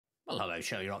Well, hello,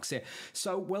 shirlierox here.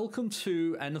 So welcome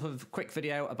to another quick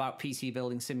video about PC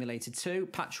Building Simulator 2.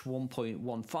 Patch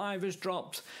 1.15 has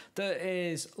dropped. There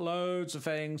is loads of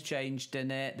things changed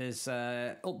in it. There's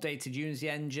updated Unity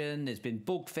engine. There's been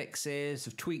bug fixes.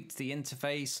 Have tweaked the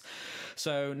interface.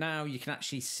 So now you can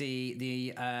actually see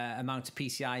the amount of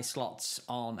PCI slots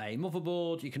on a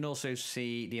motherboard. You can also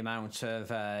see the amount of...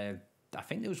 I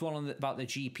think there was one about the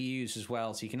GPUs as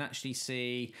well, so you can actually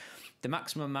see the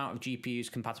maximum amount of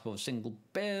GPUs compatible with single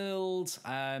build.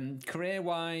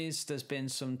 Career-wise, there's been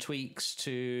some tweaks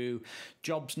to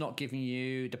jobs not giving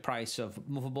you the price of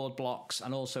motherboard blocks,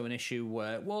 and also an issue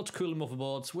where water cooler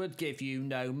motherboards would give you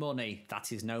no money.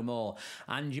 That is no more.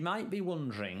 And you might be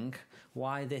wondering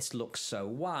why this looks so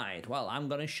wide. Well, I'm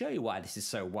going to show you why this is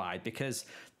so wide, because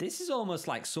this is almost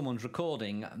like someone's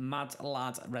recording Mad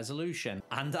Lad resolution,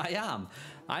 and I am.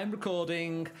 I'm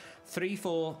recording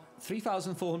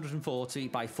 3440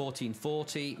 by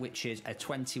 1440, which is a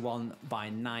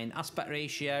 21:9 aspect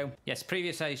ratio. Yes,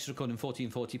 previously I used to record in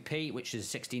 1440p, which is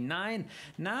 69.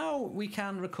 Now we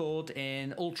can record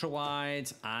in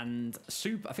ultrawide and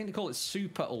super. I think they call it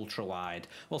super ultrawide.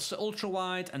 Well, so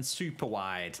ultrawide and super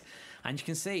wide, and you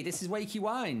can see this is Wakey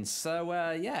Wines. So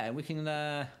yeah, we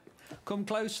can. Come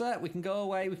closer, we can go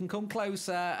away, we can come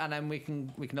closer, and then we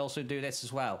can also do this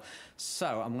as well.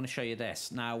 So I'm going to show you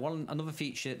this. Now, another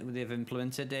feature that they've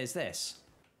implemented is this.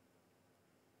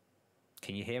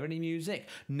 Can you hear any music?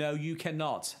 No, you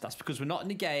cannot. That's because we're not in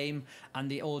the game and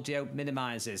the audio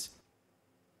minimizes.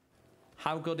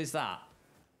 How good is that?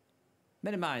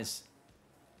 Minimize.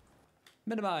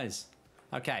 Minimize.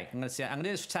 Okay, I'm gonna do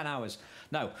this for 10 hours.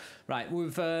 No, right,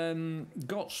 we've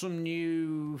got some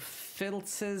new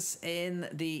filters in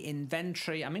the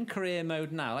inventory. I'm in career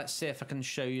mode now. Let's see if I can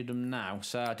show you them now.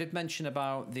 So I did mention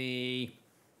about the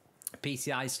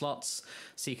PCI slots.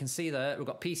 So you can see that we've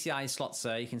got PCI slots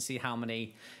there. You can see how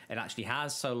many it actually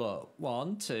has. So look,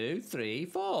 1, 2, 3,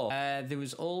 4. There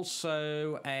was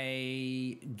also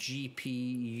a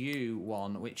GPU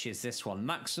one, which is this one,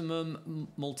 maximum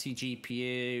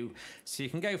multi-GPU. So you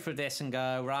can go for this and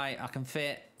go, right, I can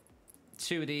fit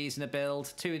 2 of these in a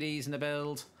build, 2 of these in a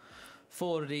build,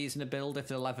 4 of these in a build if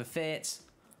they'll ever fit.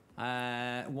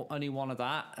 Only one of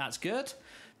that. That's good.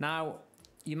 Now,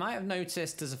 you might have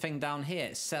noticed there's a thing down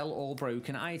here, sell all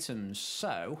broken items.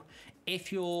 So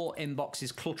if your inbox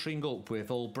is cluttering up with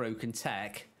all broken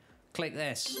tech, click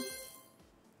this.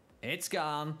 It's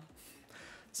gone.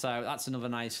 So that's another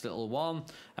nice little one.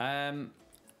 I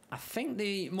think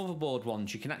the motherboard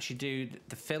ones, you can actually do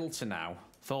the filter now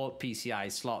for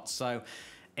PCI slots. So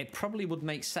it probably would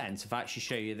make sense if I actually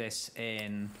show you this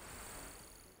in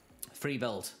free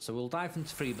build. So we'll dive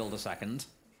into free build a second.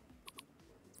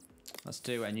 Let's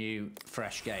do a new,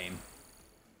 fresh game.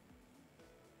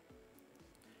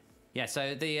 Yeah,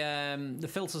 so the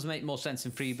filters make more sense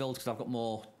in free build because I've got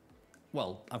more,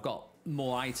 well, I've got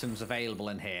more items available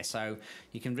in here. So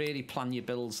you can really plan your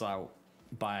builds out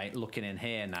by looking in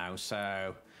here now.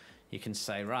 So you can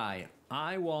say, right,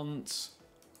 I want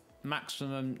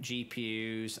maximum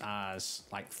GPUs as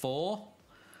like 4.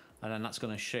 And then that's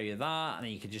going to show you that, and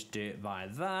then you can just do it by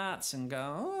that and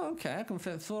go, oh, okay, I can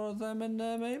fit 4 of them in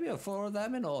there, maybe, or 4 of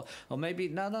them in, or maybe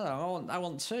no, I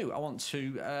want 2. I want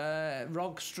 2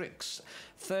 ROG Strix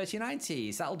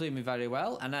 3090s. That'll do me very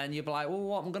well. And then you'll be like, well,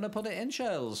 what am I going to put it in,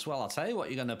 Shirlz? Well, I'll tell you what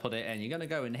you're going to put it in. You're going to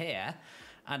go in here,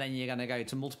 and then you're going to go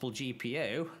to multiple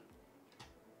GPU.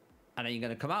 And then you're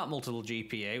going to come out multiple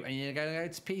GPU, and you're going to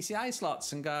go to PCI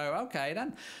slots and go, okay,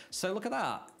 then. So look at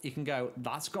that. You can go,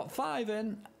 that's got 5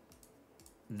 in.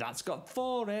 That's got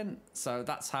 4 in, so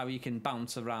that's how you can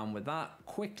bounce around with that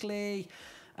quickly.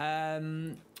 We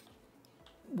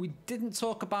didn't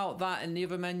talk about that in the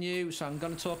other menu, so I'm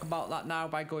going to talk about that now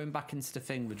by going back into the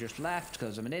thing we just left,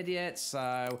 because I'm an idiot.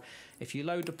 So if you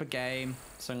load up a game,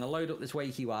 so I'm going to load up this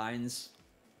Wakey Wines.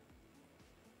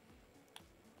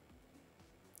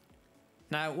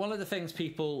 Now, one of the things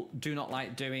people do not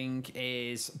like doing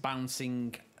is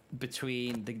bouncing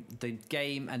between the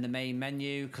game and the main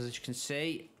menu, because as you can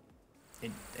see,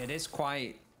 it is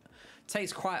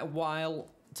takes quite a while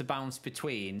to bounce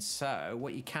between. So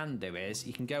what you can do is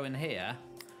you can go in here,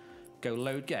 go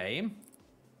load game,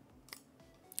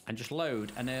 and just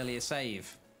load an earlier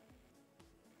save.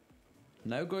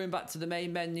 No going back to the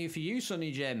main menu for you,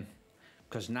 Sonny Jim,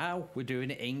 because now we're doing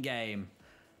it in game.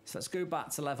 So let's go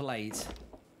back to level 8,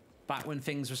 back when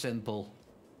things were simple.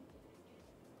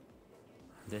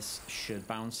 This should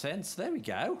bounce in. So there we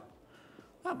go.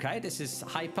 Okay, this is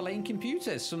Hyperlane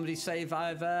Computers. Somebody say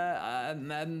I've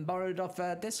borrowed off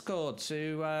Discord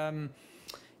to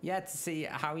yeah, to see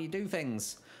how you do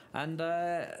things. And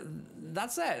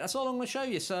that's it. That's all I'm going to show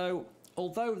you. So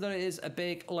although there is a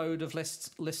big load of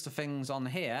list of things on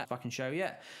here, if I can show you,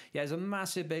 yeah, there's a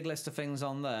massive big list of things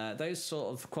on there. Those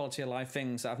sort of quality of life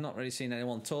things that I've not really seen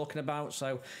anyone talking about.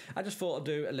 So I just thought I'd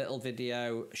do a little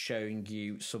video showing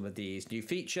you some of these new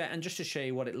feature and just to show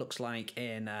you what it looks like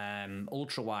in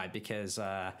Ultrawide, because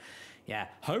yeah,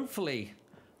 hopefully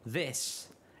this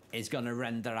is going to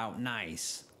render out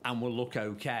nice and will look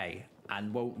okay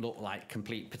and won't look like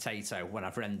complete potato when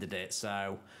I've rendered it.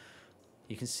 So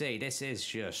you can see this is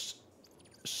just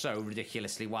so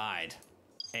ridiculously wide.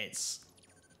 It's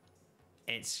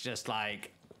just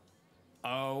like,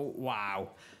 oh wow.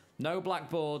 No black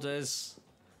borders.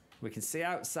 We can see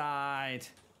outside.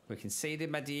 We can see the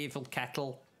medieval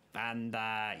kettle. And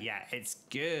yeah, it's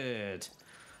good.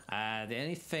 The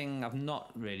only thing I've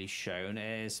not really shown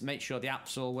is make sure the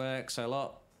apps all work. So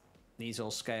look, these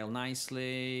all scale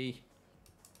nicely.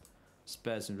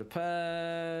 Spares and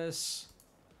repairs.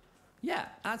 Yeah,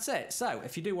 that's it. So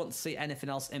if you do want to see anything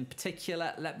else in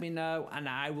particular, let me know and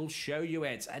I will show you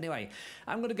it. Anyway,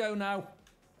 I'm going to go now.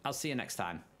 I'll see you next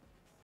time.